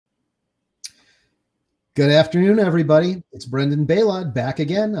Good afternoon, everybody. It's Brendan Baylod back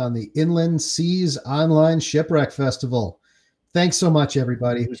again on the Inland Seas Online Shipwreck Festival. Thanks so much,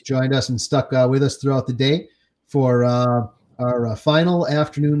 everybody who's joined us and stuck with us throughout the day for our final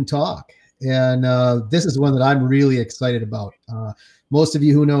afternoon talk. And this is one that I'm really excited about. Most of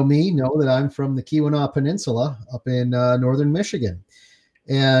you who know me know that I'm from the Keweenaw Peninsula up in northern Michigan.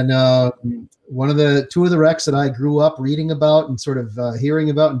 And two of the wrecks that I grew up reading about and sort of hearing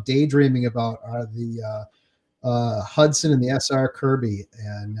about and daydreaming about are the Hudson and the S.R. Kirby.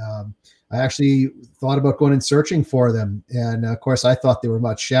 And I actually thought about going and searching for them. And of course, I thought they were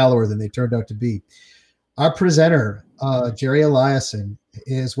much shallower than they turned out to be. Our presenter, Jerry Eliason,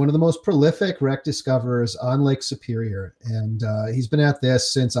 is one of the most prolific wreck discoverers on Lake Superior. And he's been at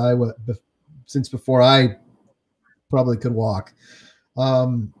this since before I probably could walk.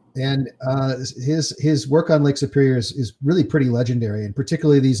 His work on Lake Superior is really pretty legendary, and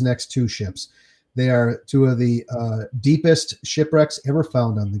particularly these next two ships. They are two of the deepest shipwrecks ever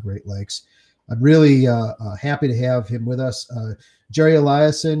found on the Great Lakes. I'm really happy to have him with us. Jerry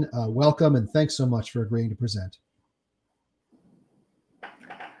Eliason, welcome, and thanks so much for agreeing to present.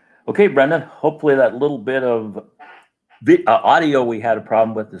 Okay, Brendan, hopefully that little bit of audio we had a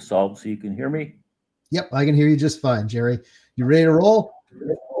problem with is solved, so you can hear me. Yep, I can hear you just fine, Jerry. You ready to roll?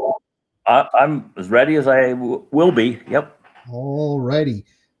 I'm as ready as I will be. Yep. All righty.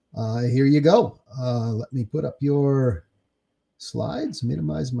 Here you go. Let me put up your slides,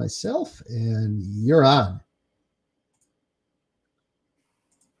 minimize myself, and you're on.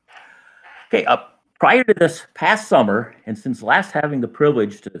 Okay. Prior to this past summer, and since last having the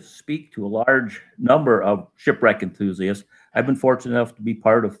privilege to speak to a large number of shipwreck enthusiasts, I've been fortunate enough to be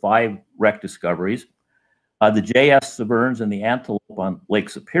part of 5 wreck discoveries. The J.S. Severns and the Antelope on Lake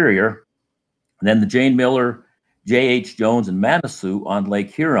Superior, and then the Jane Miller, J.H. Jones, and Manitou on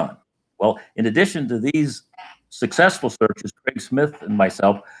Lake Huron. Well, in addition to these successful searches, Kraig Smith and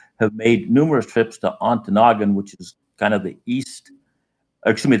myself have made numerous trips to Ontonagon, which is kind of the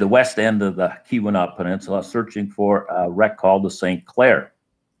west end of the Keweenaw Peninsula, searching for a wreck called the St. Clair.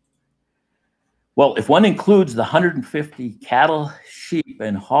 Well, if one includes the 150 cattle, sheep,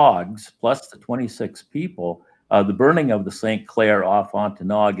 and hogs, plus the 26 people, the burning of the St. Clair off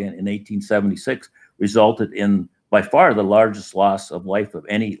Ontonagon in 1876 resulted in, by far, the largest loss of life of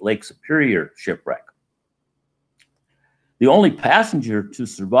any Lake Superior shipwreck. The only passenger to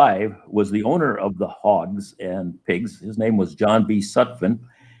survive was the owner of the hogs and pigs. His name was John B. Sutphin.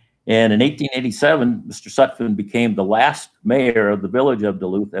 And in 1887, Mr. Sutphin became the last mayor of the village of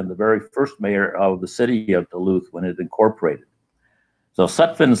Duluth and the very first mayor of the city of Duluth when it incorporated. So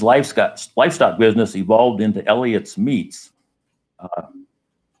Sutphin's livestock business evolved into Elliott's Meats.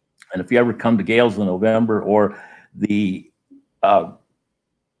 And if you ever come to Gales in November or the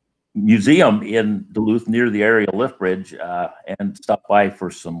museum in Duluth near the aerial lift bridge and stop by for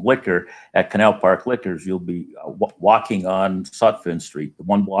some liquor at Canal Park Liquors, you'll be walking on Sutphin Street, the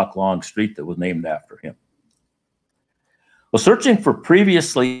 1 block long street that was named after him. Well, searching for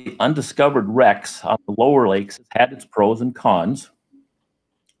previously undiscovered wrecks on the lower lakes has had its pros and cons.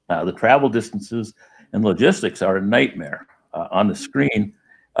 The travel distances and logistics are a nightmare. On the screen,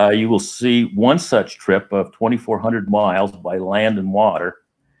 you will see one such trip of 2,400 miles by land and water.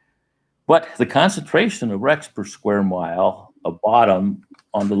 But the concentration of wrecks per square mile of bottom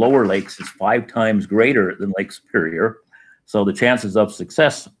on the lower lakes is 5 times greater than Lake Superior, so the chances of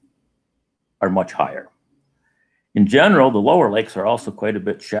success are much higher. In general, the lower lakes are also quite a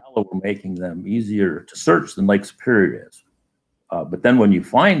bit shallower, making them easier to search than Lake Superior is. But then when you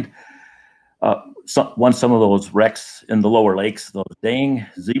find some of those wrecks in the lower lakes, those dang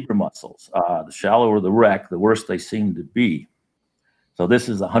zebra mussels, the shallower the wreck, the worse they seem to be. So this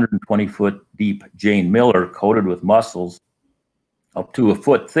is a 120-foot deep Jane Miller coated with mussels up to a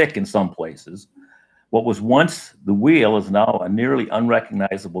foot thick in some places. What was once the wheel is now a nearly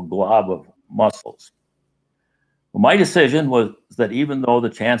unrecognizable glob of mussels. Well, my decision was that even though the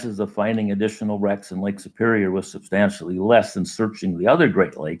chances of finding additional wrecks in Lake Superior was substantially less than searching the other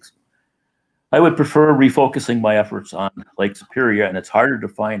Great Lakes, I would prefer refocusing my efforts on Lake Superior, and it's harder to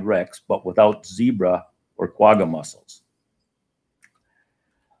find wrecks, but without zebra or quagga mussels.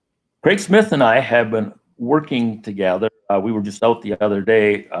 Kraig Smith and I have been working together. We were just out the other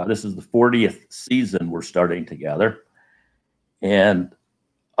day. This is the 40th season we're starting together. And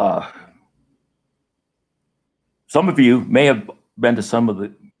some of you may have been to some of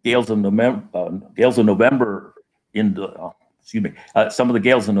the Gales of November in the, some of the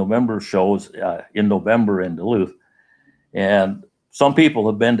Gales of November shows in November in Duluth. And some people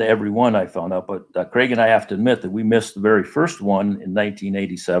have been to every one, I found out, but Kraig and I have to admit that we missed the very first one in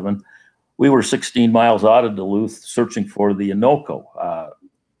 1987, We were 16 miles out of Duluth searching for the Innoko,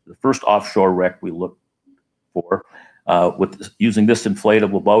 the first offshore wreck we looked for, using this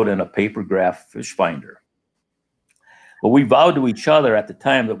inflatable boat and a paper graph fish finder. Well, we vowed to each other at the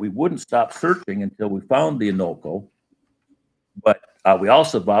time that we wouldn't stop searching until we found the Innoko. But we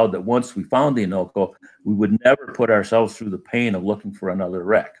also vowed that once we found the Innoko, we would never put ourselves through the pain of looking for another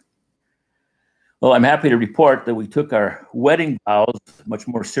wreck. Well, I'm happy to report that we took our wedding vows much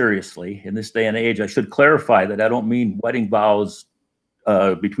more seriously in this day and age. I should clarify that I don't mean wedding vows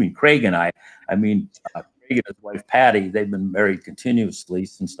between Kraig and I. I mean, Kraig and his wife, Patty, they've been married continuously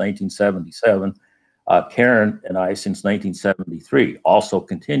since 1977. Karen and I since 1973, also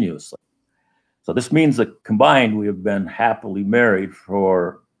continuously. So this means that combined, we have been happily married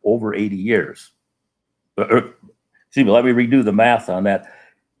for over 80 years. Excuse me, let me redo the math on that.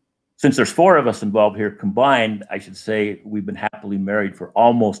 Since there's 4 of us involved here combined, I should say we've been happily married for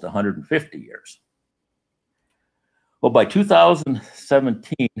almost 150 years. Well, by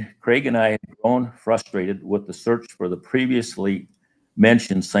 2017, Kraig and I had grown frustrated with the search for the previously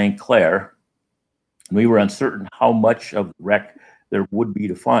mentioned St. Clair, and we were uncertain how much of the wreck there would be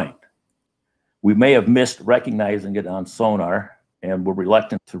to find. We may have missed recognizing it on sonar and were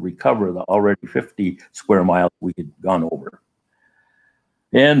reluctant to recover the already 50 square miles we had gone over.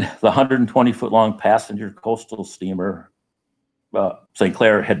 And the 120-foot-long passenger coastal steamer, St.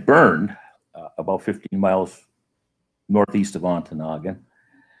 Clair, had burned about 15 miles northeast of Ontonagon.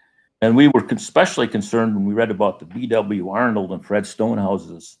 And we were especially concerned when we read about the B.W. Arnold and Fred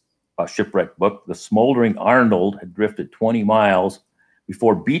Stonehouse's shipwreck book. The smoldering Arnold had drifted 20 miles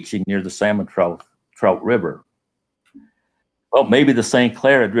before beaching near the Salmon Trout River. Well, maybe the St.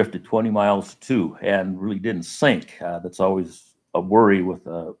 Clair had drifted 20 miles too and really didn't sink. That's always a worry with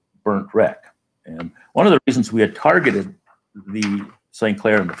a burnt wreck. And one of the reasons we had targeted the St.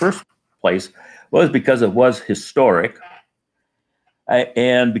 Clair in the first place was because it was historic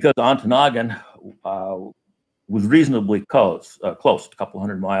and because Ontonagon was reasonably close, a couple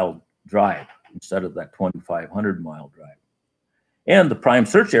 100-mile drive instead of that 2,500-mile drive. And the prime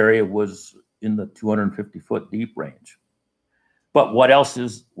search area was in the 250-foot deep range. But what else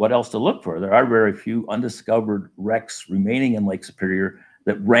to look for? There are very few undiscovered wrecks remaining in Lake Superior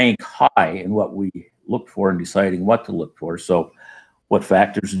that rank high in what we look for in deciding what to look for. So what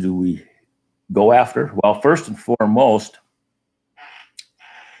factors do we go after? Well, first and foremost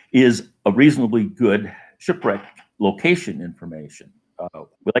is a reasonably good shipwreck location information.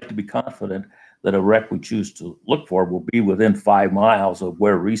 We like to be confident that a wreck we choose to look for will be within 5 miles of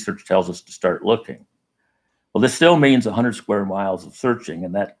where research tells us to start looking. Well, this still means 100 square miles of searching,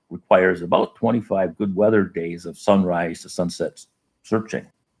 and that requires about 25 good weather days of sunrise to sunset searching.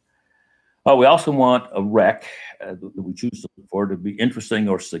 We also want a wreck that we choose to look for to be interesting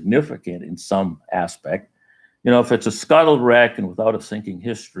or significant in some aspect. You know, if it's a scuttled wreck and without a sinking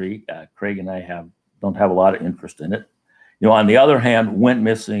history, Kraig and I don't have a lot of interest in it. You know, on the other hand, went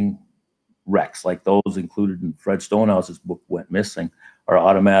missing wrecks like those included in Fred Stonehouse's book, Went Missing, are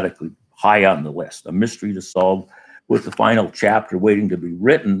automatically high on the list. A mystery to solve with the final chapter waiting to be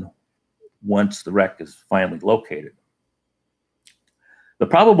written once the wreck is finally located. The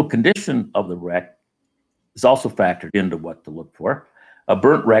probable condition of the wreck is also factored into what to look for.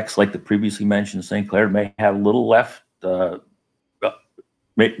 Burnt wrecks like the previously mentioned St. Clair may have little left, very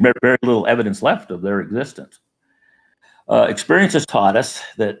little evidence left of their existence. Experience has taught us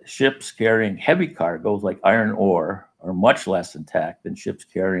that ships carrying heavy cargoes like iron ore are much less intact than ships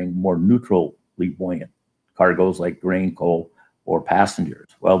carrying more neutrally buoyant cargoes like grain, coal, or passengers.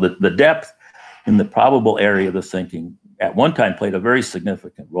 Well, the depth in the probable area of the sinking at one time played a very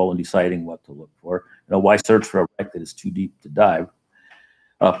significant role in deciding what to look for. You know, why search for a wreck that is too deep to dive?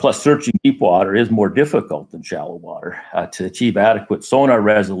 Plus, searching deep water is more difficult than shallow water. To achieve adequate sonar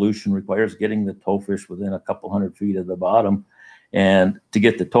resolution requires getting the towfish within a couple 100 feet of the bottom. And to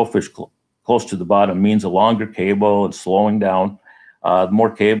get the towfish close to the bottom means a longer cable and slowing down. The more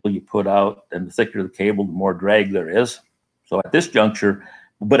cable you put out and the thicker the cable, the more drag there is. So at this juncture,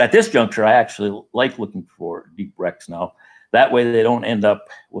 I actually like looking for deep wrecks now. That way they don't end up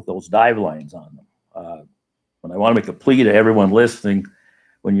with those dive lines on them. When I want to make a plea to everyone listening,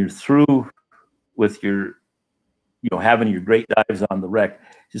 when you're through with your, having your great dives on the wreck,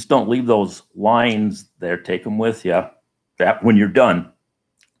 just don't leave those lines there. Take them with you. When you're done,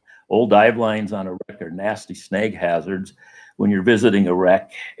 old dive lines on a wreck are nasty snag hazards when you're visiting a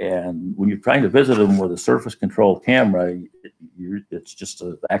wreck, and when you're trying to visit them with a surface control camera, it's just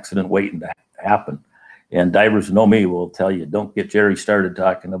an accident waiting to happen. And divers who know me will tell you, don't get Jerry started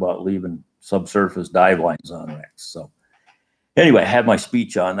talking about leaving subsurface dive lines on wrecks. So anyway, I had my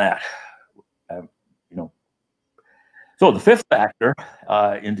speech on that. So the fifth factor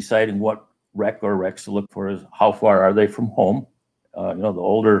in deciding what wreck or wrecks to look for is how far are they from home. You know, the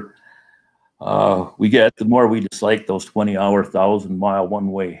older we get, the more we dislike those 20-hour, 1,000-mile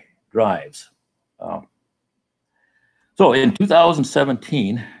one-way drives. So in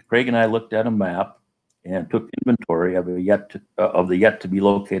 2017, Kraig and I looked at a map and took inventory of the yet to be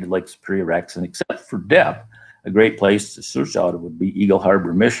located Lake Superior wrecks, and except for depth, a great place to search out would be Eagle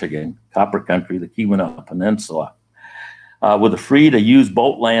Harbor, Michigan, Copper Country, the Keweenaw Peninsula. With a free-to-use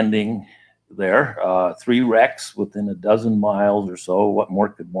boat landing there, 3 wrecks within a dozen miles or so, what more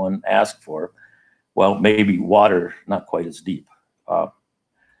could one ask for? Well, maybe water not quite as deep.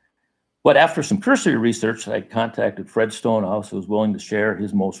 But after some cursory research, I contacted Fred Stonehouse, who was willing to share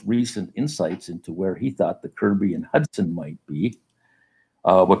his most recent insights into where he thought the Kirby and Hudson might be.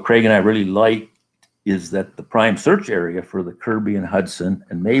 What Kraig and I really liked is that the prime search area for the Kirby and Hudson,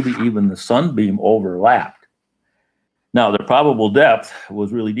 and maybe even the Sunbeam, overlapped. Now, the probable depth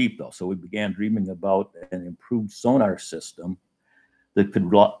was really deep, though, so we began dreaming about an improved sonar system that could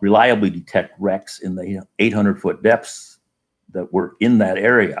reliably detect wrecks in the 800-foot depths that were in that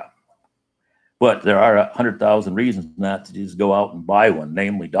area. But there are 100,000 reasons not to just go out and buy one,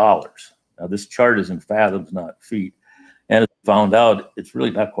 namely dollars. Now, this chart is in fathoms, not feet. And as we found out, it's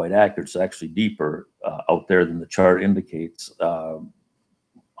really not quite accurate. It's actually deeper out there than the chart indicates.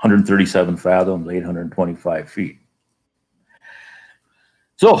 137 fathoms, 825 feet.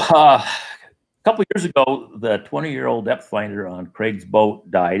 So a couple of years ago, the 20-year-old depth finder on Kraig's boat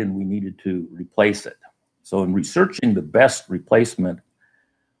died, and we needed to replace it. So in researching the best replacement,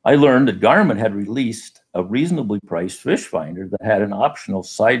 I learned that Garmin had released a reasonably priced fish finder that had an optional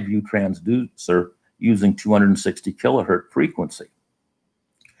side view transducer using 260 kilohertz frequency.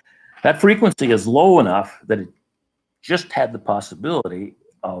 That frequency is low enough that it just had the possibility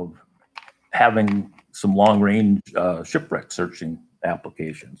of having some long-range shipwreck searching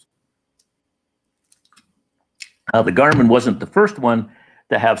applications. Now, the Garmin wasn't the first one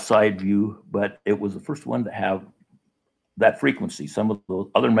to have side view, but it was the first one to have that frequency. Some of the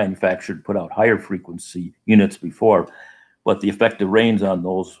other manufacturers put out higher frequency units before, but the effective range on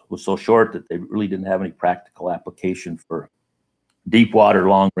those was so short that they really didn't have any practical application for deep water,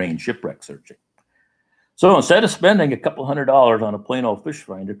 long range shipwreck searching. So instead of spending a couple $100 on a plain old fish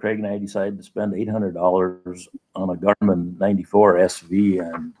finder, Kraig and I decided to spend $800 on a Garmin 94 SV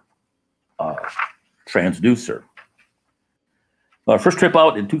and transducer. Our first trip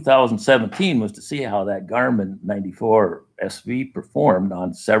out in 2017 was to see how that Garmin 94 SV performed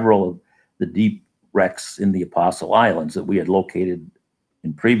on several of the deep wrecks in the Apostle Islands that we had located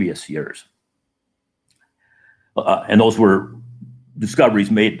in previous years. And those were discoveries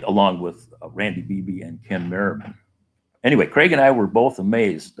made along with Randy Beebe and Ken Merriman. Anyway, Kraig and I were both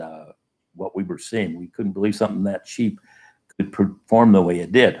amazed what we were seeing. We couldn't believe something that cheap could perform the way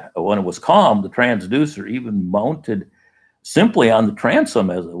it did. When it was calm, the transducer, even mounted simply on the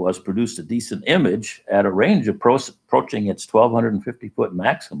transom as it was, produced a decent image at a range approaching its 1,250-foot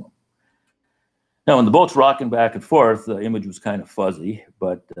maximum. Now, when the boat's rocking back and forth, the image was kind of fuzzy,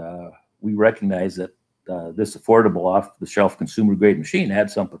 but we recognized that this affordable off-the-shelf consumer-grade machine had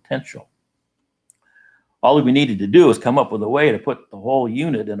some potential. All we needed to do was come up with a way to put the whole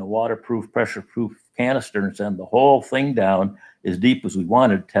unit in a waterproof, pressure-proof canister and send the whole thing down as deep as we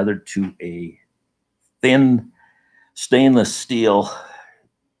wanted, tethered to a thin stainless steel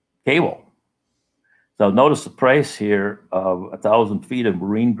cable. So notice the price here of 1,000 feet of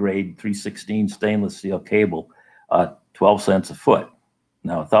marine grade 316 stainless steel cable, 12 cents a foot.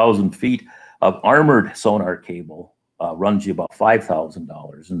 Now 1,000 feet of armored sonar cable runs you about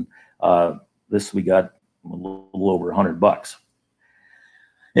 $5,000, and this we got a little over $100.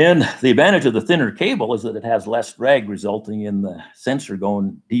 And the advantage of the thinner cable is that it has less drag, resulting in the sensor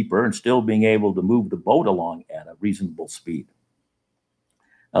going deeper and still being able to move the boat along at a reasonable speed.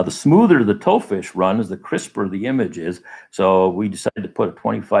 Now, the smoother the towfish runs, the crisper the image is. So we decided to put a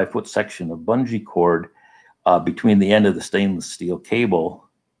 25-foot section of bungee cord between the end of the stainless steel cable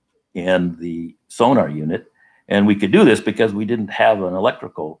and the sonar unit. And we could do this because we didn't have an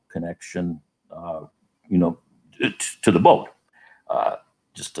electrical connection, to the boat.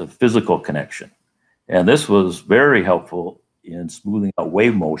 Just a physical connection. And this was very helpful in smoothing out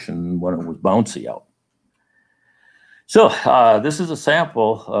wave motion when it was bouncy out. So this is a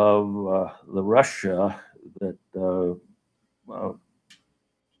sample of the rush that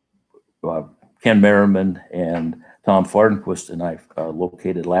Ken Merriman and Tom Fardenquist and I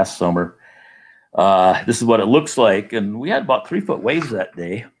located last summer. This is what it looks like. And we had about 3-foot waves that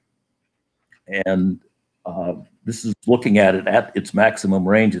day. And this is looking at it at its maximum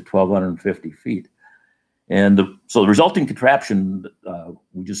range at 1,250 feet. And so the resulting contraption,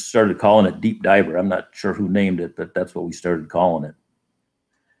 we just started calling it Deep Diver. I'm not sure who named it, but that's what we started calling it.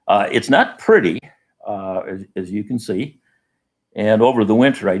 It's not pretty, as you can see. And over the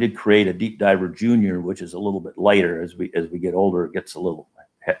winter, I did create a Deep Diver Junior, which is a little bit lighter. As we get older, it gets a little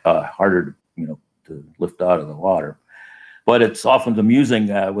harder, to lift out of the water. But it's often amusing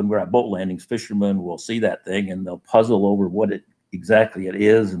when we're at boat landings. Fishermen will see that thing and they'll puzzle over what exactly it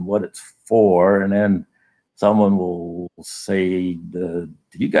is and what it's for. And then someone will say, "Did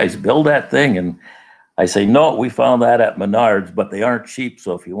you guys build that thing?" And I say, "No, we found that at Menards, but they aren't cheap.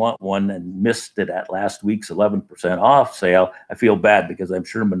 So if you want one and missed it at last week's 11% off sale, I feel bad because I'm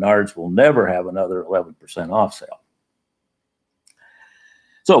sure Menards will never have another 11% off sale."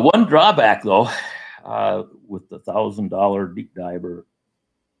 So one drawback, though, with the $1,000 Deep Diver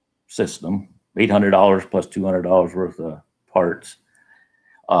system, $800 plus $200 worth of parts,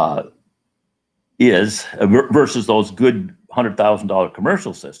 is versus those good $100,000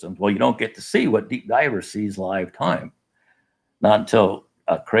 commercial systems. Well, you don't get to see what Deep Diver sees live time. Not until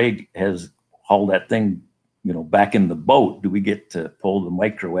Kraig has hauled that thing, back in the boat, do we get to pull the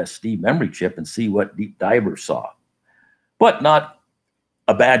micro SD memory chip and see what Deep Diver saw. But not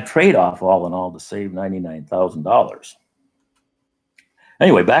a bad trade-off, all in all, to save $99,000.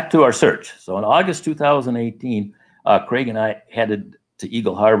 Anyway, back to our search. So in August 2018, Kraig and I headed to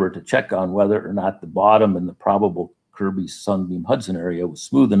Eagle Harbor to check on whether or not the bottom in the probable Kirby Sunbeam Hudson area was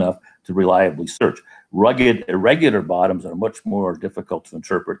smooth enough to reliably search. Rugged, irregular bottoms are much more difficult to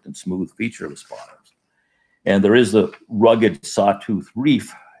interpret than smooth, featureless bottoms. And there is the rugged Sawtooth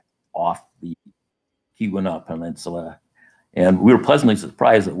Reef off the Keweenaw Peninsula. And we were pleasantly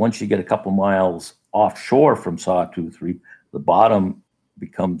surprised that once you get a couple miles offshore from Sawtooth Reef, the bottom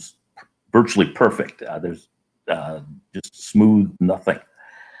becomes virtually perfect. There's just smooth nothing.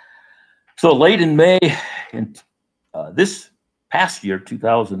 So late in May, in this past year,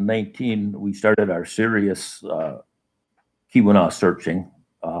 2019, we started our serious Keweenaw searching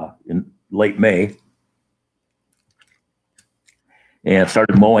in late May, and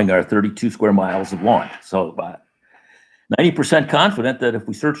started mowing our 32 square miles of lawn. So 90% confident that if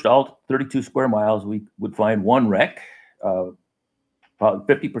we searched all 32 square miles, we would find one wreck,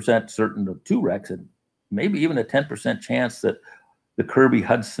 probably 50% certain of two wrecks, and maybe even a 10% chance that the Kirby,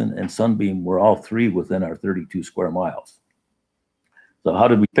 Hudson, and Sunbeam were all three within our 32 square miles. So how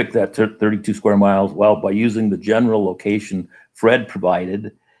did we pick that 32 square miles? Well, by using the general location Fred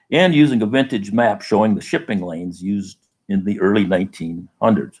provided and using a vintage map showing the shipping lanes used in the early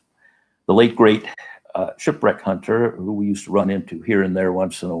 1900s. The late, great shipwreck hunter, who we used to run into here and there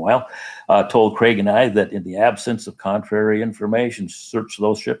once in a while, told Kraig and I that in the absence of contrary information, search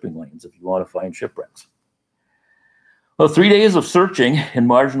those shipping lanes if you want to find shipwrecks. Well, 3 days of searching in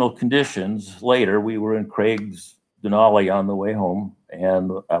marginal conditions later, we were in Kraig's Denali on the way home.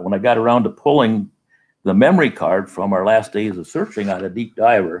 And when I got around to pulling the memory card from our last days of searching on a Deep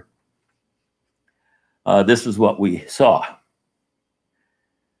Diver, this is what we saw.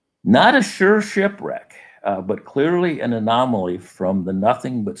 Not a sure shipwreck, but clearly an anomaly from the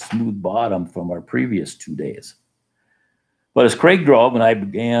nothing but smooth bottom from our previous 2 days. But as Kraig drove and I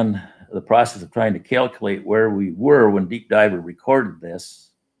began the process of trying to calculate where we were when Deep Diver recorded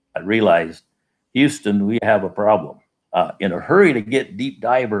this, I realized, Houston, we have a problem. In a hurry to get Deep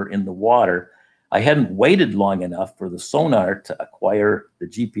Diver in the water, I hadn't waited long enough for the sonar to acquire the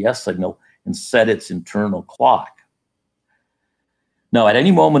GPS signal and set its internal clock. Now, at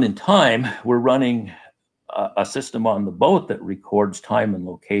any moment in time, we're running a system on the boat that records time and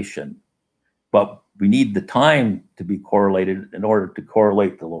location, but we need the time to be correlated in order to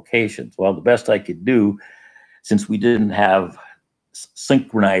correlate the locations. Well, the best I could do, since we didn't have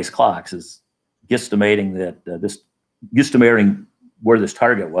synchronized clocks, is guesstimating that guesstimating where this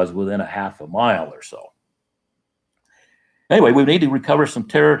target was within a half a mile or so. Anyway, we need to recover some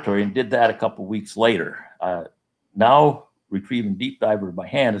territory and did that a couple weeks later. Now, retrieving Deep Diver by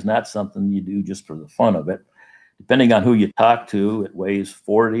hand is not something you do just for the fun of it. Depending on who you talk to, it weighs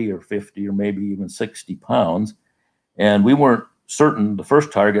 40 or 50 or maybe even 60 pounds. And we weren't certain the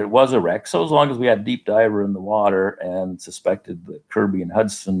first target was a wreck. So as long as we had Deep Diver in the water and suspected that Kirby and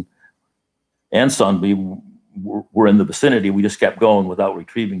Hudson and Sunbeam were in the vicinity, we just kept going without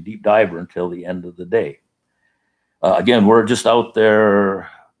retrieving Deep Diver until the end of the day. Again, we're just out there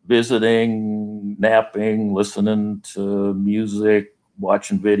visiting, napping, listening to music,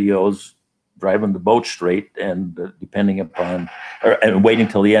 watching videos, driving the boat straight, and depending upon, and waiting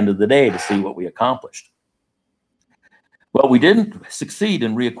till the end of the day to see what we accomplished. Well, we didn't succeed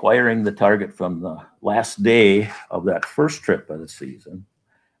in reacquiring the target from the last day of that first trip of the season.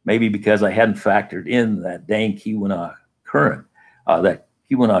 maybe because I hadn't factored in that dang Keweenaw current. That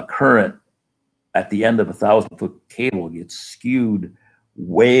Keweenaw current at the end of a 1,000-foot cable gets skewed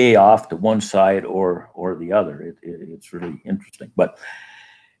way off to one side or the other. It's really interesting. But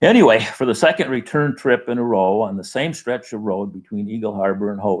anyway, for the second return trip in a row on the same stretch of road between Eagle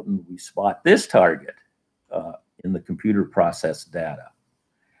Harbor and Houghton, we spot this target in the computer processed data.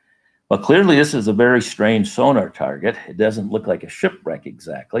 Well, clearly this is a very strange sonar target. It doesn't look like a shipwreck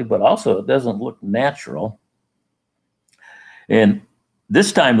exactly, but also it doesn't look natural. And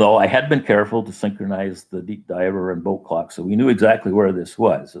this time, though, I had been careful to synchronize the deep diver and boat clock, so we knew exactly where this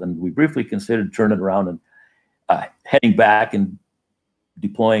was. And we briefly considered turning around and heading back and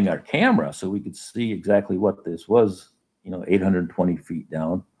deploying our camera so we could see exactly what this was, 820 feet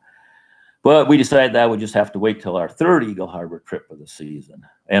down. But we decided that would just have to wait till our third Eagle Harbor trip of the season,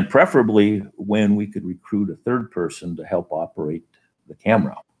 and preferably when we could recruit a third person to help operate the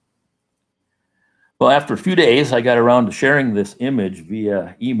camera. Well, after a few days, I got around to sharing this image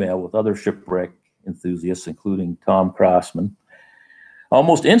via email with other shipwreck enthusiasts, including Tom Crossman.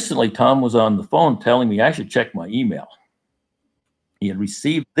 Almost instantly, Tom was on the phone telling me I should check my email. He had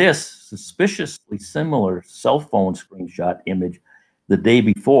received this suspiciously similar cell phone screenshot image the day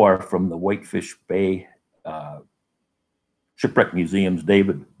before from the Whitefish Bay Shipwreck Museum's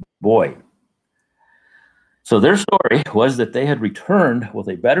David Boyd. So their story was that they had returned with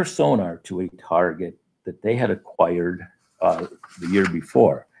a better sonar to a target that they had acquired the year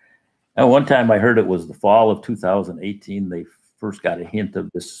before. And one time I heard it was the fall of 2018, they first got a hint of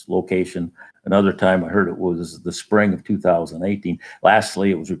this location. Another time I heard it was the spring of 2018.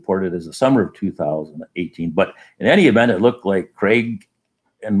 Lastly, it was reported as the summer of 2018. But in any event, it looked like Kraig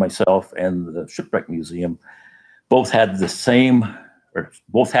and myself and the Shipwreck Museum both had the same, or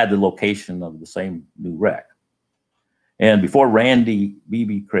both had the location of the same new wreck. And before Randy,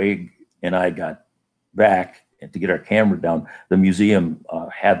 Beebe, Kraig, and I got back and to get our camera down, the museum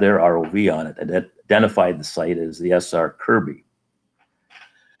had their ROV on it and identified the site as the S.R. Kirby.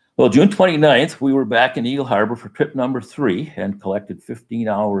 Well, June 29th, we were back in Eagle Harbor for trip number 3 and collected 15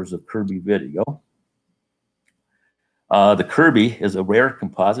 hours of Kirby video. The Kirby is a rare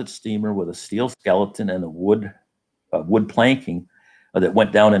composite steamer with a steel skeleton and a wood planking that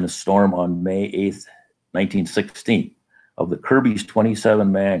went down in a storm on May 8th, 1916. Of the Kirby's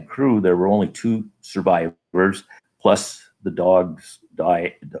 27-man crew, there were only 2 survivors, plus the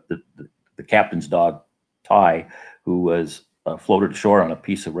captain's dog, Ty, who was floated ashore on a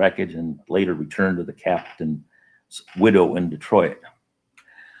piece of wreckage and later returned to the captain's widow in Detroit.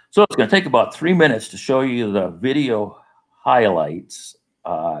 So it's going to take about 3 minutes to show you the video highlights.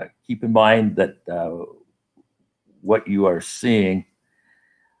 Keep in mind that what you are seeing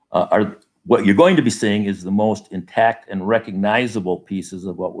what you're going to be seeing is the most intact and recognizable pieces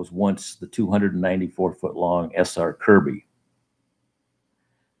of what was once the 294-foot long S.R. Kirby.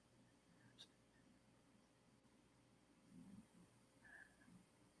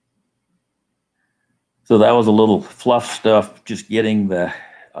 So that was a little fluff stuff, just getting the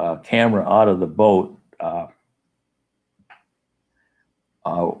camera out of the boat.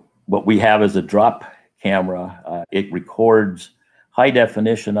 What we have is a drop camera. It records high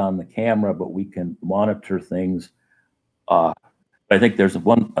definition on the camera, but we can monitor things. I think there's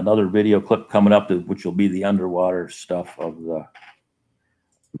another video clip coming up, which will be the underwater stuff of the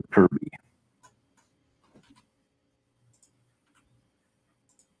Kirby.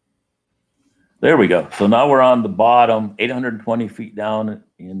 There we go. So now we're on the bottom, 820 feet down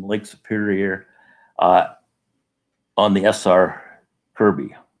in Lake Superior on the S.R.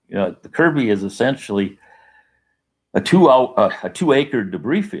 Kirby. The Kirby is essentially a 2-acre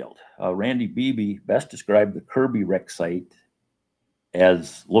debris field. Randy Beebe best described the Kirby wreck site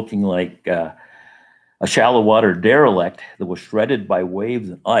as looking like a shallow water derelict that was shredded by waves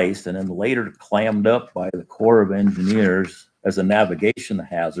and ice and then later clammed up by the Corps of Engineers as a navigation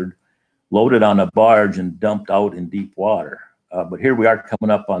hazard, loaded on a barge and dumped out in deep water. But here we are coming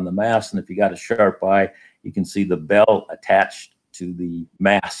up on the mast, and if you got a sharp eye, you can see the bell attached to the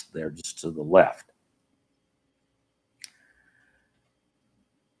mast there just to the left.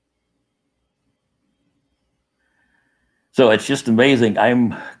 So it's just amazing.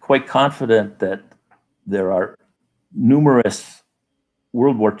 I'm quite confident that there are numerous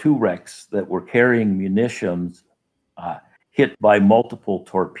World War II wrecks that were carrying munitions hit by multiple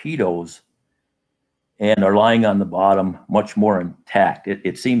torpedoes and are lying on the bottom much more intact.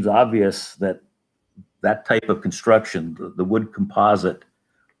 It seems obvious that that type of construction, the wood composite,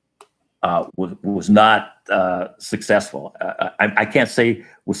 was not successful. I can't say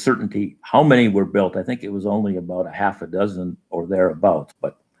with certainty how many were built. I think it was only about a half a dozen or thereabouts,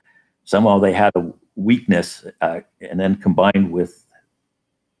 but somehow they had a weakness, and then combined with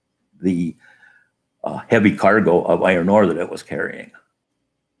the heavy cargo of iron ore that it was carrying.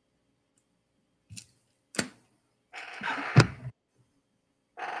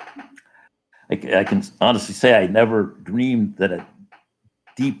 I can honestly say I never dreamed that a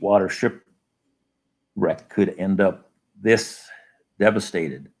deep water shipwreck could end up this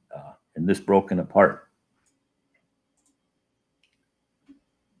devastated and this broken apart.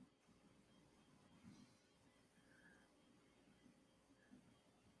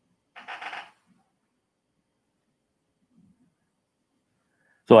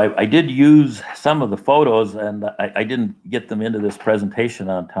 So I did use some of the photos, and I didn't get them into this presentation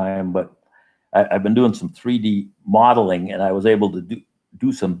on time, but I've been doing some 3D modeling, and I was able to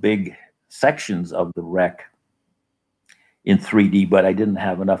do some big sections of the wreck in 3D, but I didn't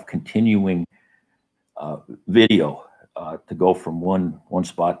have enough continuing video to go from one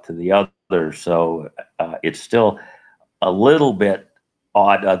spot to the other. So it's still a little bit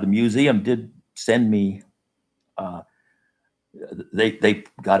odd. The museum did send me, they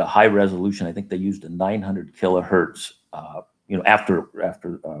got a high resolution. I think they used a 900 kilohertz,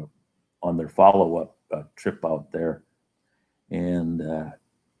 after on their follow-up trip out there. And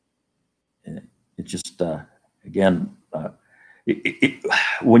it just, again,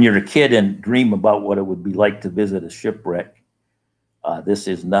 when you're a kid and dream about what it would be like to visit a shipwreck, this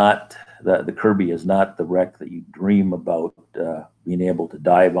is not, the Kirby is not the wreck that you dream about being able to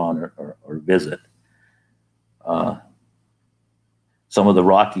dive on or visit. Some of the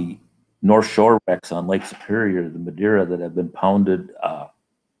rocky North Shore wrecks on Lake Superior, the Madeira, that have been pounded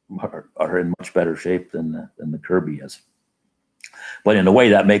are in much better shape than the Kirby is. But in a way,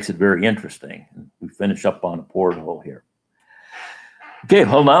 that makes it very interesting. We finish up on a porthole here. Okay,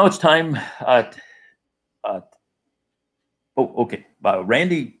 well, now it's time. Okay.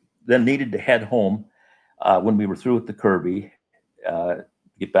 Randy then needed to head home when we were through with the Kirby,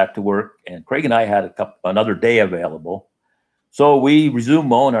 get back to work, and Kraig and I had another day available. So we resumed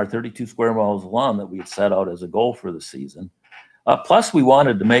mowing our 32 square miles of lawn that we had set out as a goal for the season. Plus, we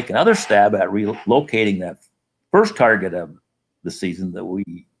wanted to make another stab at relocating that first target of the season that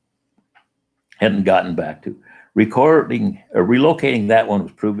we hadn't gotten back to. Relocating that one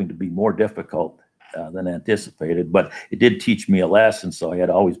was proving to be more difficult than anticipated, but it did teach me a lesson, so I had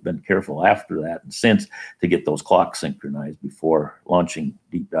always been careful after that and since to get those clocks synchronized before launching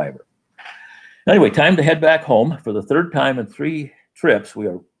Deep Diver. Anyway, time to head back home. For the third time in 3 trips, we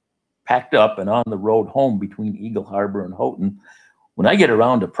are packed up and on the road home between Eagle Harbor and Houghton when I get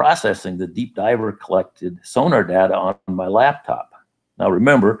around to processing the Deep Diver collected sonar data on my laptop. Now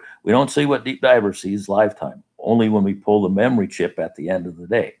remember, we don't see what Deep Diver sees lifetime, only when we pull the memory chip at the end of the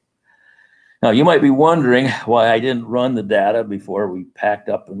day. Now you might be wondering why I didn't run the data before we packed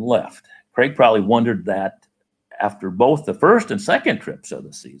up and left. Kraig probably wondered that after both the first and second trips of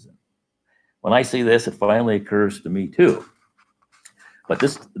the season. When I see this, it finally occurs to me too. But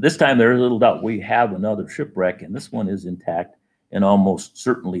this time there is little doubt. We have another shipwreck, and this one is intact, and almost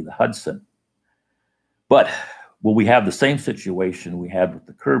certainly the Hudson. But will we have the same situation we had with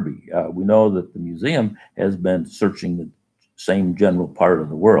the Kirby? We know that the museum has been searching the same general part of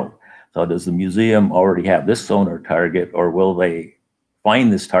the world. So does the museum already have this sonar target, or will they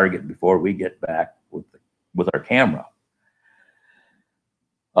find this target before we get back with our camera?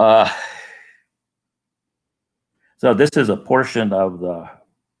 So this is a portion of the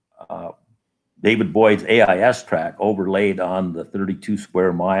David Boyd's AIS track overlaid on the 32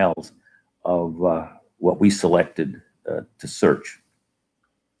 square miles of what we selected to search.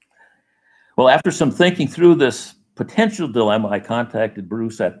 Well, after some thinking through this potential dilemma, I contacted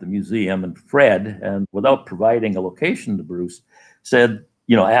Bruce at the museum, and Fred, and without providing a location to Bruce, said,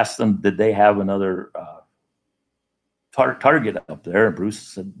 asked them, did they have another target up there? And Bruce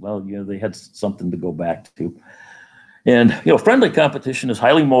said, well, they had something to go back to. And, friendly competition is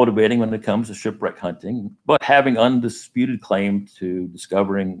highly motivating when it comes to shipwreck hunting, but having undisputed claim to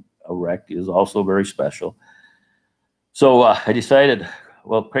discovering a wreck is also very special. So I decided,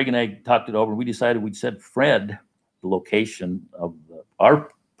 well, Kraig and I talked it over, and we decided we'd send Fred the location of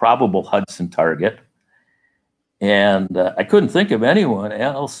our probable Hudson target. And I couldn't think of anyone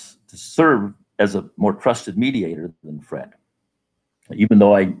else to serve as a more trusted mediator than Fred, even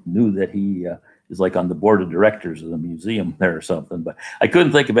though I knew that he is like on the board of directors of the museum there or something, but I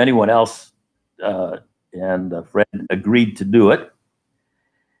couldn't think of anyone else, and Fred agreed to do it.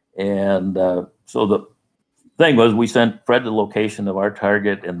 And so the thing was, we sent Fred the location of our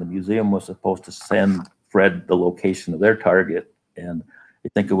target, and the museum was supposed to send Fred the location of their target. And I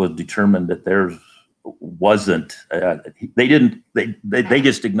think it was determined that theirs wasn't. They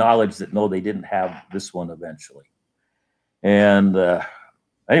just acknowledged that no, they didn't have this one eventually. And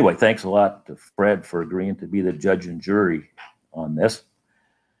anyway, thanks a lot to Fred for agreeing to be the judge and jury on this.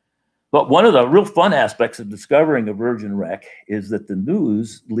 But one of the real fun aspects of discovering a virgin wreck is that the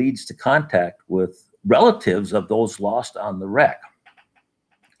news leads to contact with relatives of those lost on the wreck.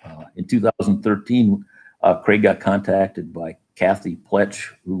 In 2013, Kraig got contacted by Kathy Pletch,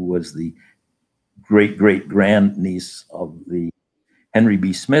 who was the great-great-grandniece of the Henry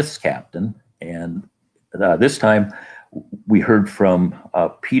B. Smith's captain. And this time we heard from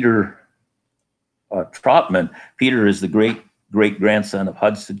Peter Trotman. Peter is the great-grandson of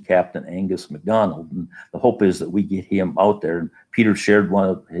Hudson Captain Angus MacDonald. And the hope is that we get him out there. And Peter shared one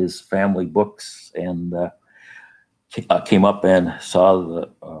of his family books and came up and saw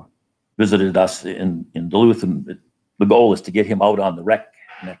visited us in Duluth. And the goal is to get him out on the wreck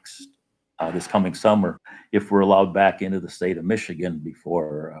this coming summer, if we're allowed back into the state of Michigan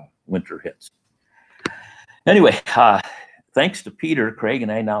before winter hits. Anyway, thanks to Peter, Kraig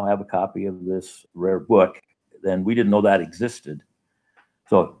and I now have a copy of this rare book. Then we didn't know that existed.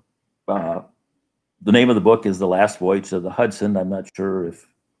 So the name of the book is The Last Voyage of the Hudson. I'm not sure if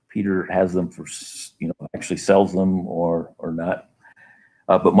Peter has them for, actually sells them or not.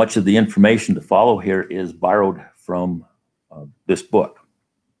 But much of the information to follow here is borrowed from this book.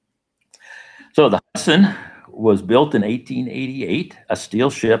 So the Hudson was built in 1888, a steel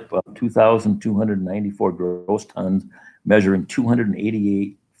ship of 2,294 gross tons, measuring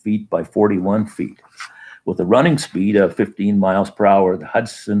 288 feet by 41 feet. With a running speed of 15 miles per hour, the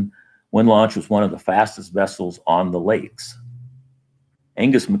Hudson, when launched, was one of the fastest vessels on the lakes.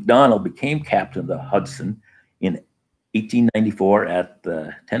 Angus MacDonald became captain of the Hudson in 1894 at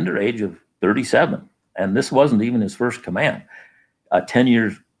the tender age of 37. And this wasn't even his first command. 10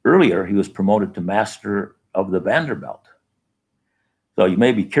 years earlier, he was promoted to master of the Vanderbilt. So you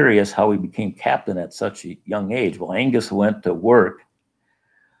may be curious how he became captain at such a young age. Well, Angus went to work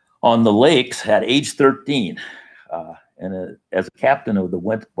on the lakes at age 13. As a captain of the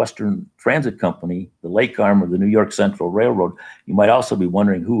Western Transit Company, the lake arm of the New York Central Railroad, you might also be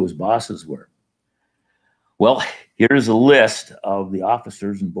wondering who his bosses were. Well, here's a list of the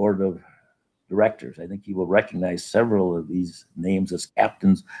officers and board of directors. I think you will recognize several of these names as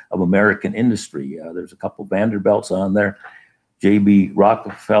captains of American industry. There's a couple Vanderbilts on there. J.B.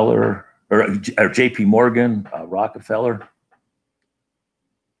 Rockefeller, or J.P. Morgan, Rockefeller.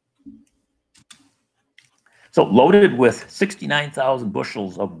 So loaded with 69,000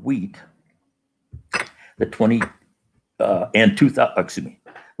 bushels of wheat,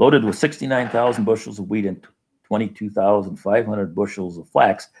 loaded with 69,000 bushels of wheat and 22,500 bushels of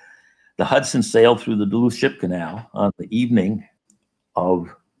flax, the Hudson sailed through the Duluth Ship Canal on the evening of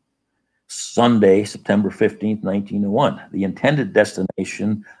Sunday, September 15th, 1901. The intended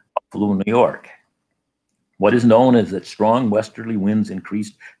destination, Buffalo, New York. What is known is that strong westerly winds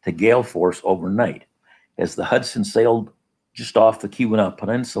increased to gale force overnight. As the Hudson sailed just off the Keweenaw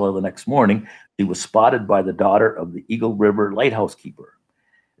Peninsula the next morning, she was spotted by the daughter of the Eagle River lighthouse keeper.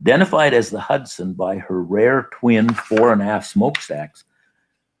 Identified as the Hudson by her rare twin fore and aft smokestacks,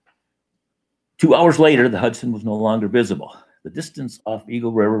 2 hours later, the Hudson was no longer visible. The distance off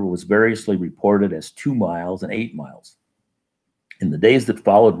Eagle River was variously reported as 2 miles and 8 miles. In the days that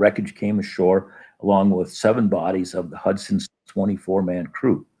followed, wreckage came ashore along with 7 bodies of the Hudson's 24-man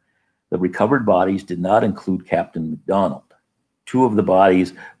crew. The recovered bodies did not include Captain MacDonald. 2 of the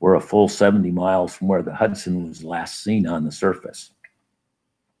bodies were a full 70 miles from where the Hudson was last seen on the surface.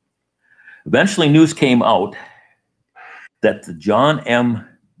 Eventually, news came out that the John M.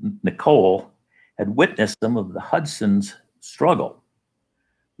 Nicole had witnessed some of the Hudson's struggle.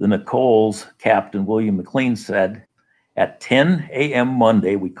 The Nicole's captain, William McLean, said, "At 10 a.m.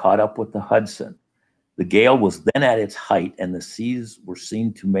 Monday, we caught up with the Hudson. The gale was then at its height, and the seas were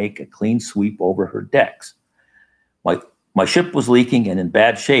seen to make a clean sweep over her decks. My ship was leaking and in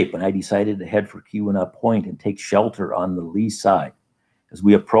bad shape, and I decided to head for Keweenaw Point and take shelter on the lee side. As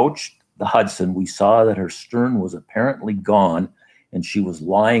we approached the Hudson, we saw that her stern was apparently gone, and she was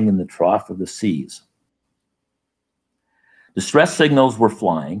lying in the trough of the seas. Distress signals were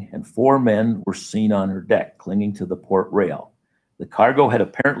flying, and 4 men were seen on her deck, clinging to the port rail. The cargo had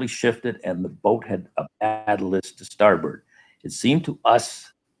apparently shifted, and the boat had a bad list to starboard. It seemed to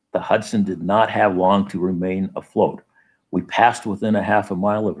us the Hudson did not have long to remain afloat. We passed within a half a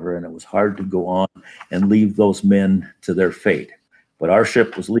mile of her, and it was hard to go on and leave those men to their fate. But our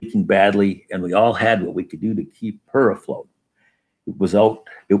ship was leaking badly, and we all had what we could do to keep her afloat. It was out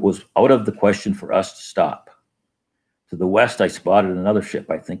of the question for us to stop. To the west, I spotted another ship.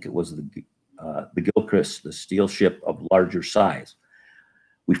 I think it was the the Gilchrist, the steel ship of larger size.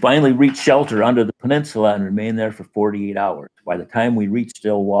 We finally reached shelter under the peninsula and remained there for 48 hours. By the time we reached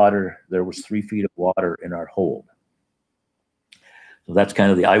still water, there was 3 feet of water in our hold. So that's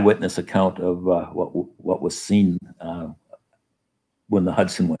kind of the eyewitness account of what was seen when the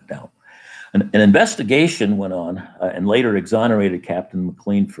Hudson went down. An investigation went on and later exonerated Captain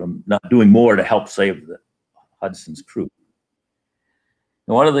McLean from not doing more to help save the Hudson's crew.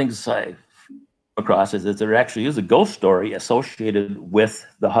 And one of the things I come across is that there actually is a ghost story associated with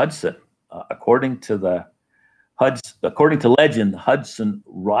the Hudson. According to legend, the Hudson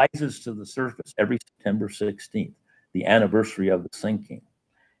rises to the surface every September 16th, the anniversary of the sinking.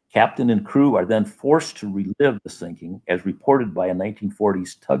 Captain and crew are then forced to relive the sinking, as reported by a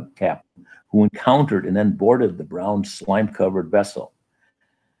 1940s tug captain who encountered and then boarded the brown slime-covered vessel.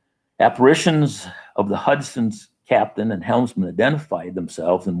 Apparitions of the Hudson's captain and helmsman identified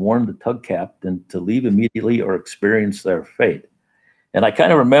themselves and warned the tug captain to leave immediately or experience their fate. And I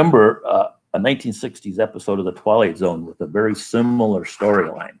kind of remember a 1960s episode of The Twilight Zone with a very similar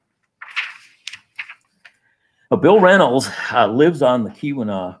storyline. Bill Reynolds lives on the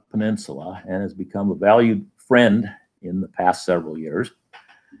Keweenaw Peninsula and has become a valued friend in the past several years.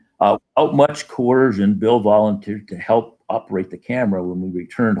 Without much coercion, Bill volunteered to help operate the camera when we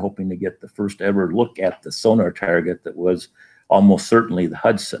returned, hoping to get the first ever look at the sonar target that was almost certainly the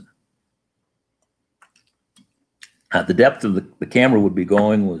Hudson. The depth of the camera would be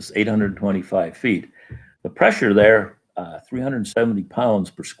going was 825 feet. The pressure there, 370 pounds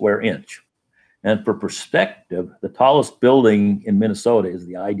per square inch. And for perspective, the tallest building in Minnesota is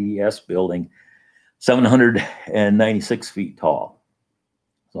the IDS building, 796 feet tall.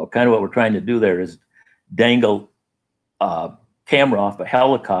 So kind of what we're trying to do there is dangle a camera off a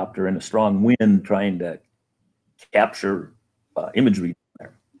helicopter in a strong wind, trying to capture imagery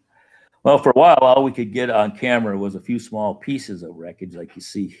there. Well, for a while, all we could get on camera was a few small pieces of wreckage like you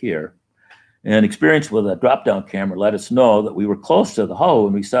see here. And experience with a drop-down camera let us know that we were close to the hull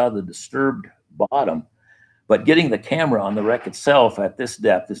when we saw the disturbed bottom, but getting the camera on the wreck itself at this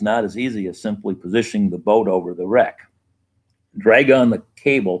depth is not as easy as simply positioning the boat over the wreck. Drag on the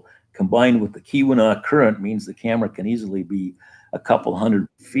cable combined with the Keweenaw current means the camera can easily be a couple hundred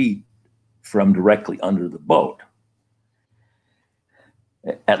feet from directly under the boat.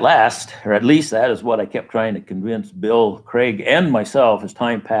 At last, or at least that is what I kept trying to convince Bill, Kraig, and myself as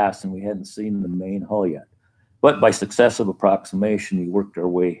time passed and we hadn't seen the main hull yet. But by successive approximation, we worked our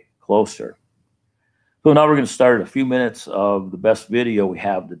way closer. So now we're going to start a few minutes of the best video we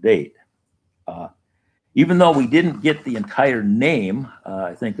have to date. Even though we didn't get the entire name,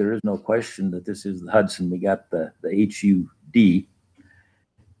 I think there is no question that this is the Hudson. We got the HUD.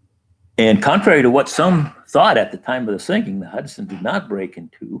 And contrary to what some thought at the time of the sinking, the Hudson did not break in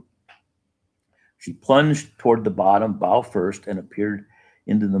two. She plunged toward the bottom, bow first, and appeared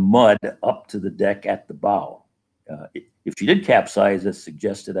into the mud up to the deck at the bow. If she did capsize, as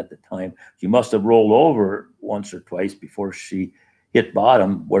suggested at the time, she must have rolled over once or twice before she hit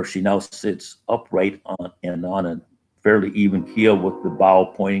bottom, where she now sits upright on a fairly even keel with the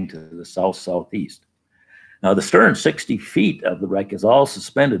bow pointing to the south-southeast. Now, the stern 60 feet of the wreck is all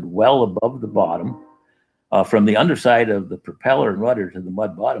suspended well above the bottom. From the underside of the propeller and rudder to the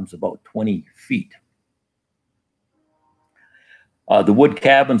mud bottoms, about 20 feet. The wood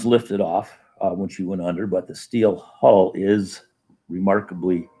cabins lifted off when she went under, but the steel hull is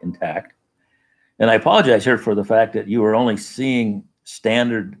remarkably intact. And I apologize here for the fact that you are only seeing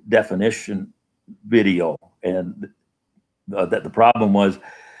standard definition video, and that the problem was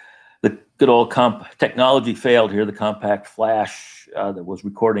the good old technology failed here. The compact flash that was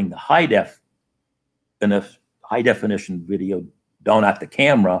recording the high definition video down at the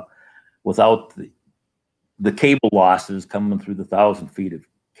camera without the cable losses coming through the 1,000 feet of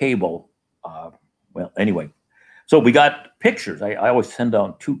cable. Well, anyway, so we got pictures. I always send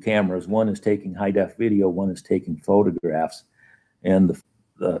down two cameras. One is taking high def video, one is taking photographs, and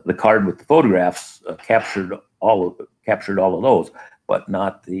the card with the photographs captured all of those, but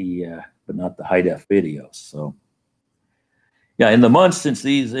not the high def videos. So yeah, in the months since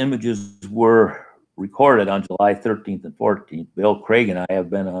these images were recorded on July 13th and 14th, Bill, Kraig, and I have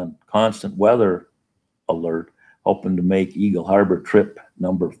been on constant weather alert, hoping to make Eagle Harbor trip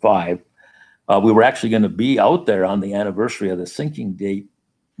number 5. We were actually going to be out there on the anniversary of the sinking date,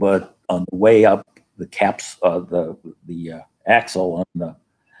 but on the way up, the caps, the axle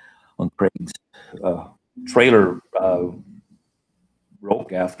on Kraig's trailer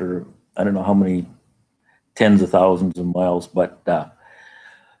broke after I don't know how many tens of thousands of miles, but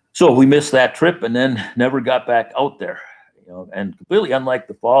so we missed that trip and then never got back out there. and completely unlike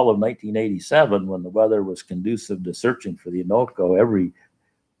the fall of 1987 when the weather was conducive to searching for the Innoko every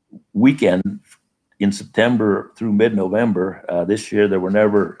weekend in September through mid-November. This year, there were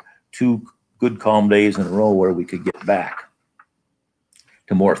never 2 good calm days in a row where we could get back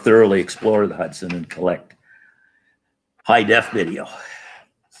to more thoroughly explore the Hudson and collect high-def video.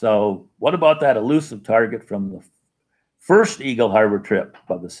 So what about that elusive target from the first Eagle Harbor trip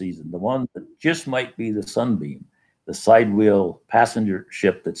of the season, the one that just might be the Sunbeam, the sidewheel passenger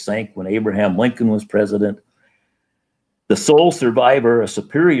ship that sank when Abraham Lincoln was president, the sole survivor, a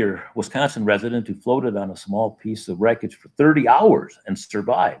Superior, Wisconsin resident who floated on a small piece of wreckage for 30 hours and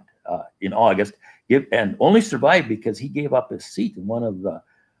survived in August, and only survived because he gave up his seat in one of the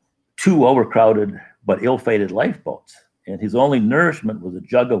 2 overcrowded but ill-fated lifeboats. And his only nourishment was a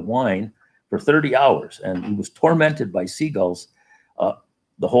jug of wine for 30 hours. And he was tormented by seagulls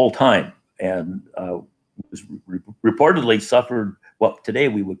the whole time. And was reportedly suffered what today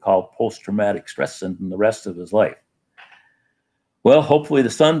we would call post-traumatic stress syndrome the rest of his life. Well, hopefully the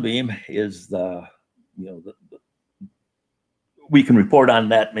Sunbeam is we can report on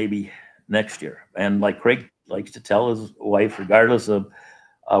that maybe next year. And like Kraig likes to tell his wife, regardless of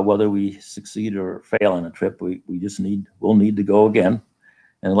whether we succeed or fail on a trip, we'll need to go again.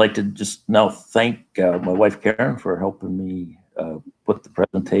 And I'd like to just now thank my wife Karen for helping me put the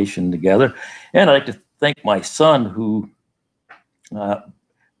presentation together. And I'd like to thank my son who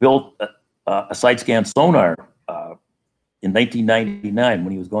built a side scan sonar in 1999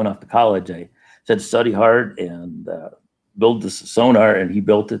 when he was going off to college. I said study hard and build this sonar, and he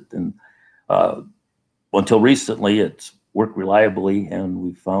built it. And until recently, it's worked reliably, and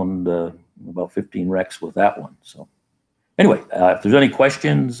we found about 15 wrecks with that one. So anyway, if there's any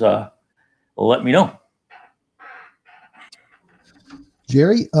questions, let me know.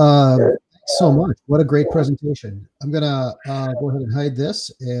 Jerry, thanks so much. What a great presentation. I'm going to go ahead and hide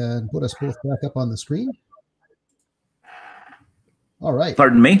this and put us both back up on the screen. All right.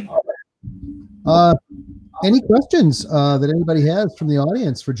 Pardon me? Any questions that anybody has from the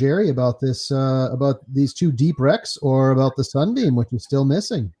audience for Jerry about this, about these 2 deep wrecks, or about the Sunbeam, which is still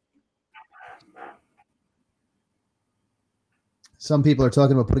missing? Some people are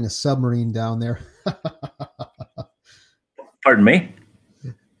talking about putting a submarine down there. Pardon me?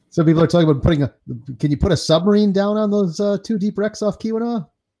 Some people are talking about putting can you put a submarine down on those 2 deep wrecks off Keweenaw?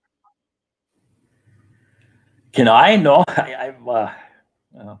 Can I? No,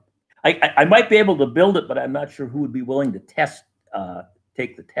 I might be able to build it, but I'm not sure who would be willing to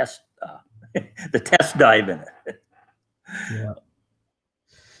take the test dive in it. Yeah.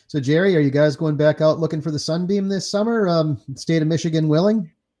 So Jerry, are you guys going back out looking for the Sunbeam this summer? State of Michigan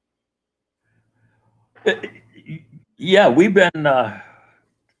willing? Yeah, we've been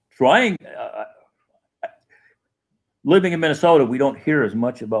trying. Living in Minnesota, we don't hear as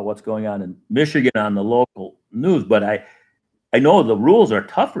much about what's going on in Michigan on the local news, but I know the rules are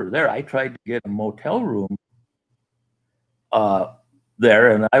tougher there. I tried to get a motel room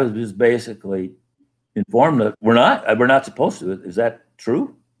there, and I was just basically informed that we're not supposed to. Is that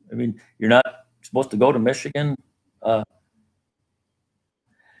true? I mean, you're not supposed to go to Michigan. And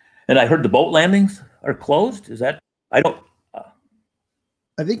I heard the boat landings are closed. Is that?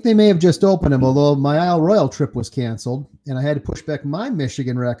 I think they may have just opened them, although my Isle Royal trip was canceled, and I had to push back my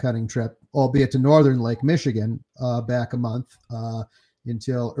Michigan wreck hunting trip, albeit to Northern Lake Michigan, back a month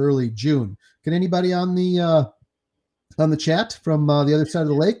until early June. Can anybody on the chat from the other side of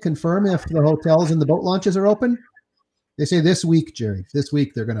the lake confirm if the hotels and the boat launches are open? They say this week, Jerry. This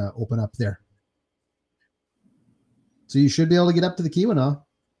week they're going to open up there. So you should be able to get up to the Keweenaw.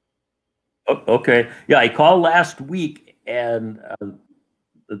 Okay. Yeah, I called last week, and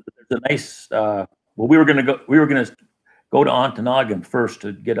there's a nice. Well, we were going to go to Ontonagon first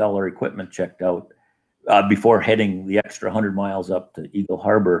to get all our equipment checked out before heading the extra 100 miles up to Eagle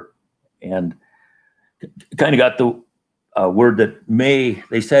Harbor, and kind of got the word that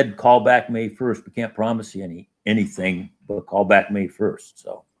they said call back May 1st. We can't promise you anything, but call back May 1st.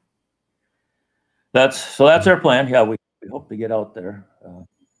 So that's our plan. Yeah, we hope to get out there.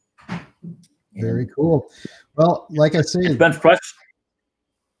 Very cool. Well, like I say, it's been frustrating.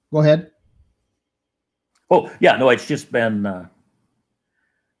 Go ahead. Oh, yeah, no, it's just been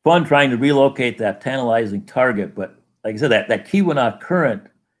fun trying to relocate that tantalizing target. But like I said, that Keweenaw current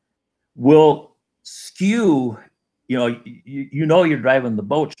will skew, you're driving the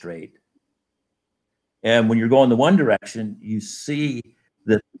boat straight. And when you're going the one direction, you see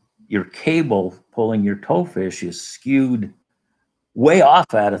that your cable pulling your towfish is skewed way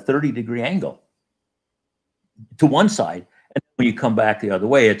off at a 30-degree angle to one side. And when you come back the other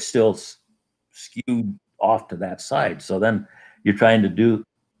way, it's still skewed off to that side. So then you're trying to do,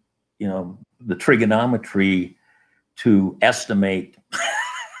 you know, the trigonometry to estimate.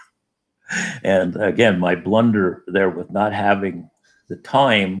 And again, my blunder there with not having the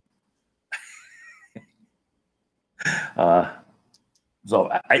time. So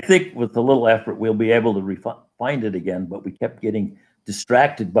I think with a little effort, we'll be able to find it again, but we kept getting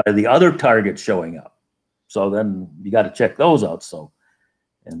distracted by the other targets showing up. So then you got to check those out. So,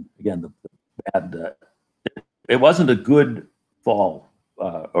 and again, it wasn't a good fall,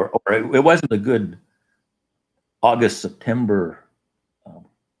 or it wasn't a good August, September.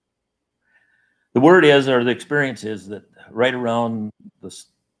 The word is, or the experience is, that right around the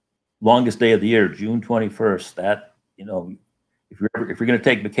longest day of the year, June 21st, that, you know, if you're going to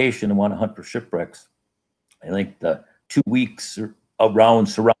take vacation and want to hunt for shipwrecks, I think the 2 weeks around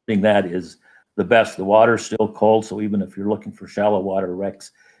surrounding that is the best. The water's still cold, so even if you're looking for shallow water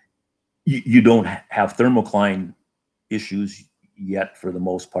wrecks, you don't have thermocline issues yet for the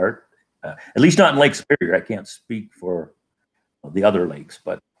most part. At least not in Lake Superior. I can't speak for the other lakes,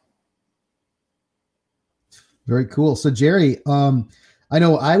 but. Very cool. So Jerry, I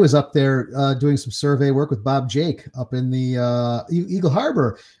know I was up there doing some survey work with Bob Jake up in the Eagle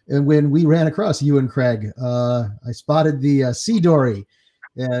Harbor, and when we ran across you and Kraig, I spotted the sea dory,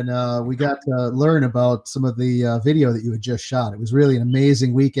 and we got to learn about some of the video that you had just shot. It was really an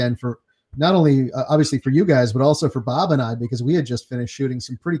amazing weekend for not only obviously for you guys, but also for Bob and I, because we had just finished shooting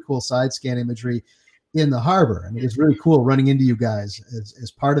some pretty cool side scan imagery in the harbor, and it was really cool running into you guys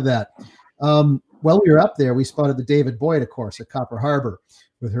as part of that. While we were up there, we spotted the David Boyd, of course, at Copper Harbor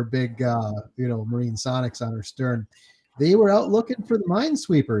with her big, you know, Marine Sonics on her stern. They were out looking for the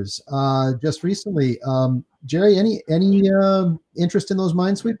minesweepers just recently. Jerry, any interest in those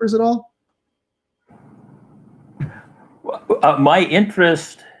minesweepers at all? My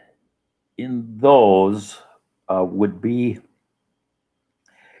interest in those would be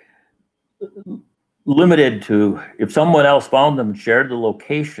limited to if someone else found them and shared the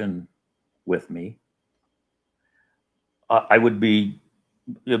location with me. It'd be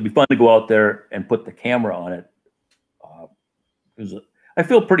fun to go out there and put the camera on it. Because I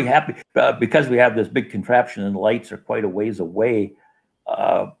feel pretty happy because we have this big contraption and the lights are quite a ways away.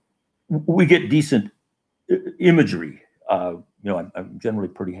 We get decent imagery. You know, I'm generally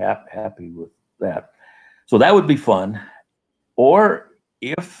pretty happy with that. So that would be fun. Or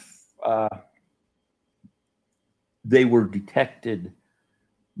if they were detected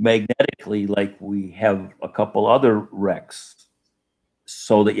magnetically, like we have a couple other wrecks,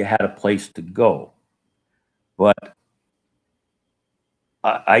 so that you had a place to go. But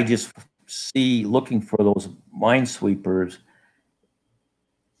I just see looking for those minesweepers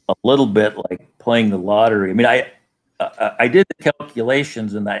a little bit like playing the lottery. I mean, I did the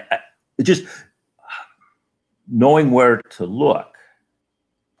calculations, and I just knowing where to look,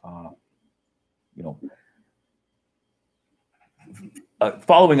 you know,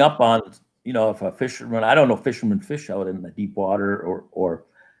 following up on, you know, if a fisherman, I don't know, fishermen fish out in the deep water, or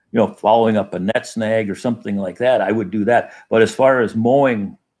you know, following up a net snag or something like that, I would do that. But as far as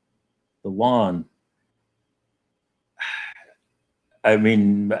mowing the lawn, I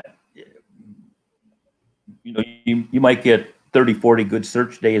mean, you know, you might get 30, 40 good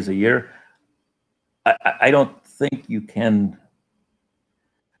search days a year. I don't think you can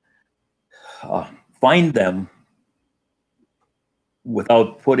find them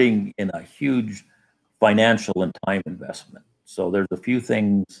without putting in a huge financial and time investment. So there's a few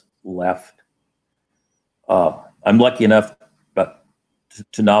things left. I'm lucky enough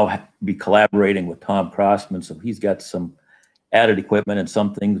to now be collaborating with Tom Crossman, so he's got some added equipment and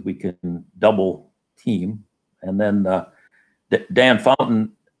some things we can double team. And then Dan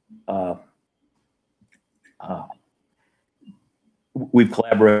Fountain, we've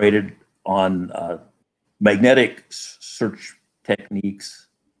collaborated on magnetic search techniques,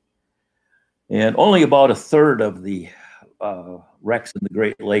 and only about a third of the wrecks in the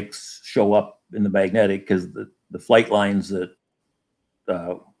Great Lakes show up in the magnetic, because the flight lines that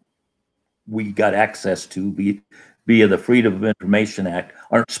we got access to via the Freedom of Information Act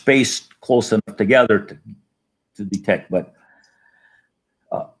aren't spaced close enough together to detect. But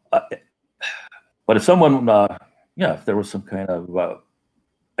if someone, yeah, if there was some kind of,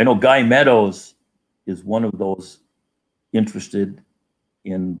 I know Guy Meadows is one of those interested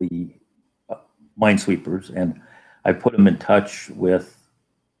in the minesweepers, and I put him in touch with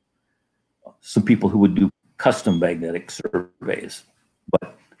some people who would do custom magnetic surveys.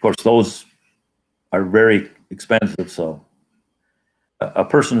 But of course, those are very expensive. So a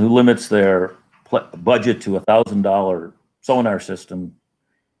person who limits their budget to $1,000 sonar system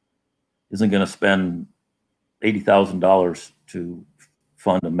isn't going to spend $80,000 to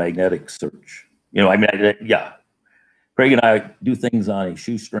fund a magnetic search. You know, I mean, yeah, Kraig and I do things on a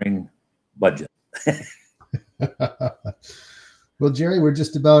shoestring budget. Well, Jerry, we're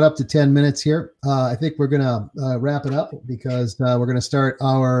just about up to 10 minutes here. I think we're going to wrap it up because we're going to start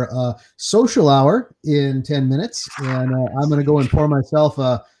our social hour in 10 minutes. And I'm going to go and pour myself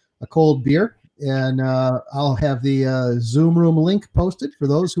a cold beer. And I'll have the Zoom room link posted for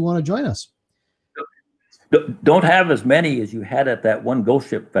those who want to join us. Don't have as many as you had at that one Ghost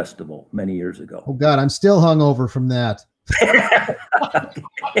Ship Festival many years ago. Oh, God, I'm still hungover from that.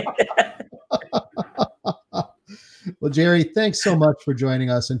 Well, Jerry, thanks so much for joining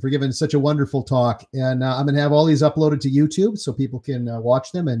us and for giving such a wonderful talk. And I'm going to have all these uploaded to YouTube so people can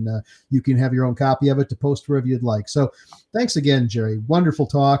watch them, and you can have your own copy of it to post wherever you'd like. So thanks again, Jerry. Wonderful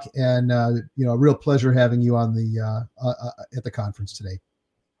talk, and you know, a real pleasure having you on the at the conference today.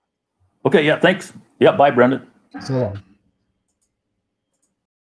 Okay, yeah, thanks. Yeah, bye, Brendan. So long.